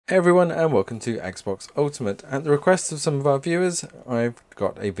Hey everyone, and welcome to Xbox Ultimate. At the request of some of our viewers, I've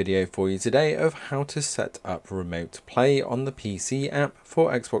got a video for you today of how to set up remote play on the PC app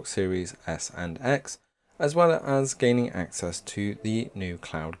for Xbox Series S and X, as well as gaining access to the new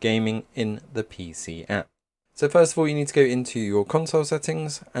cloud gaming in the PC app. So first of all, you need to go into your console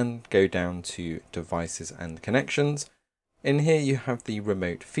settings and go down to devices and connections. In here you have the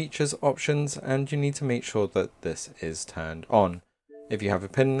remote features options, and you need to make sure that this is turned on. If you have a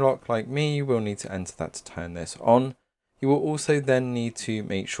pin lock like me, you will need to enter that to turn this on. You will also then need to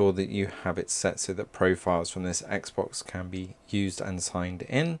make sure that you have it set so that profiles from this Xbox can be used and signed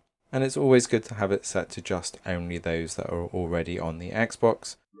in. And it's always good to have it set to just only those that are already on the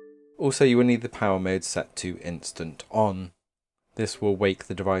Xbox. Also, you will need the power mode set to instant on. This will wake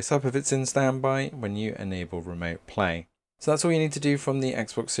the device up if it's in standby when you enable remote play. So that's all you need to do from the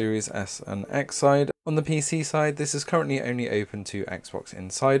Xbox Series S and X side. On the PC side, this is currently only open to Xbox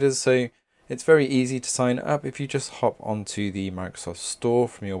insiders, so it's very easy to sign up if you just hop onto the Microsoft Store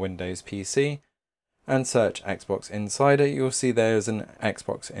from your Windows PC and search Xbox Insider. You'll see there's an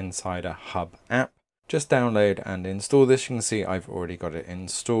Xbox Insider Hub app. Just download and install this. You can see I've already got it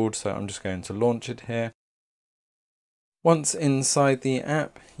installed, so I'm just going to launch it here. Once inside the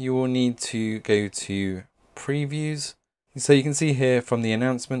app, you will need to go to Previews. So you can see here from the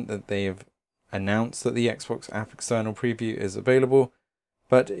announcement that they have announced that the Xbox app external preview is available,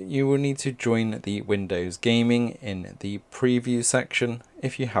 but you will need to join the Windows Gaming in the preview section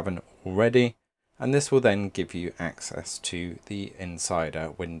if you haven't already, and this will then give you access to the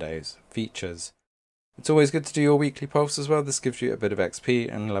Insider Windows features. It's always good to do your weekly pulse as well. This gives you a bit of XP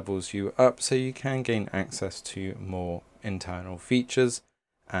and levels you up so you can gain access to more internal features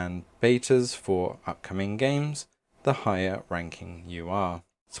and betas for upcoming games, the higher ranking you are.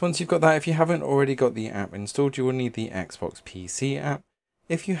 So once you've got that, if you haven't already got the app installed, you will need the Xbox PC app.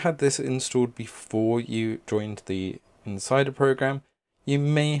 If you had this installed before you joined the Insider program, you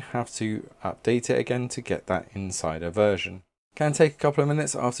may have to update it again to get that Insider version. It can take a couple of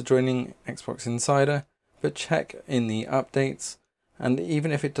minutes after joining Xbox Insider, but check in the updates, and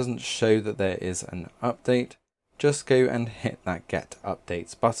even if it doesn't show that there is an update, just go and hit that Get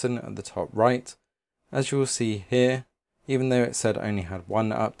Updates button at the top right. As you will see here, even though it said I only had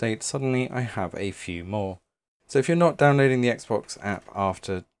one update, suddenly I have a few more. So if you're not downloading the Xbox app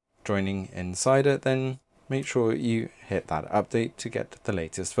after joining Insider, then make sure you hit that update to get the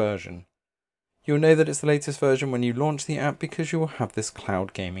latest version. You'll know that it's the latest version when you launch the app because you will have this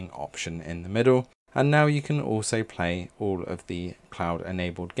cloud gaming option in the middle, and now you can also play all of the cloud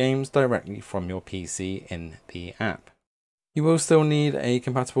enabled games directly from your PC in the app. You will still need a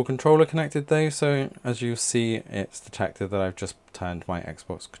compatible controller connected though, so as you'll see, it's detected that I've just turned my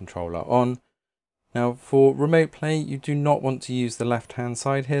Xbox controller on. Now for remote play, you do not want to use the left hand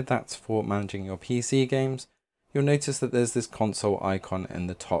side here, that's for managing your PC games. You'll notice that there's this console icon in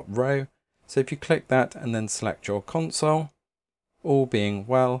the top row, so if you click that and then select your console, all being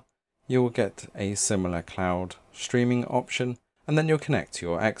well, you will get a similar cloud streaming option, and then you'll connect to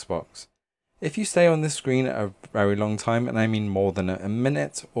your Xbox. If you stay on this screen a very long time, and I mean more than a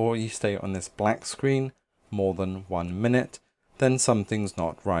minute, or you stay on this black screen more than 1 minute, then something's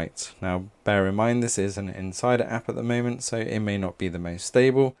not right. Now bear in mind this is an Insider app at the moment, so it may not be the most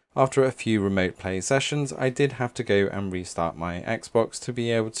stable. After a few remote play sessions, I did have to go and restart my Xbox to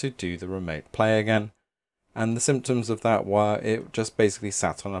be able to do the remote play again. And the symptoms of that were it just basically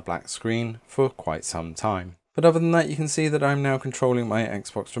sat on a black screen for quite some time. But other than that, you can see that I'm now controlling my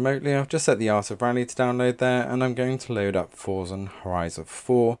Xbox remotely. I've just set the Art of Rally to download there, and I'm going to load up Forza Horizon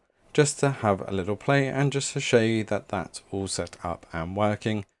 4 just to have a little play and just to show you that that's all set up and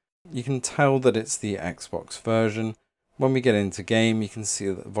working. You can tell that it's the Xbox version. When we get into game, you can see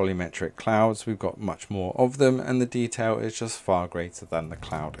the volumetric clouds. We've got much more of them, and the detail is just far greater than the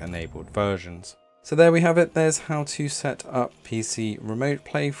cloud enabled versions. So there we have it. There's how to set up PC remote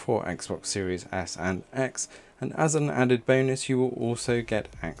play for Xbox Series S and X. And as an added bonus, you will also get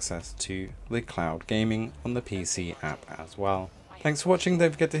access to the cloud gaming on the PC app as well. Thanks for watching.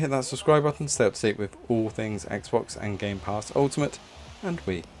 Don't forget to hit that subscribe button to stay up to date with all things Xbox and Game Pass Ultimate. And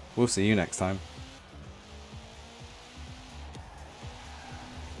we will see you next time.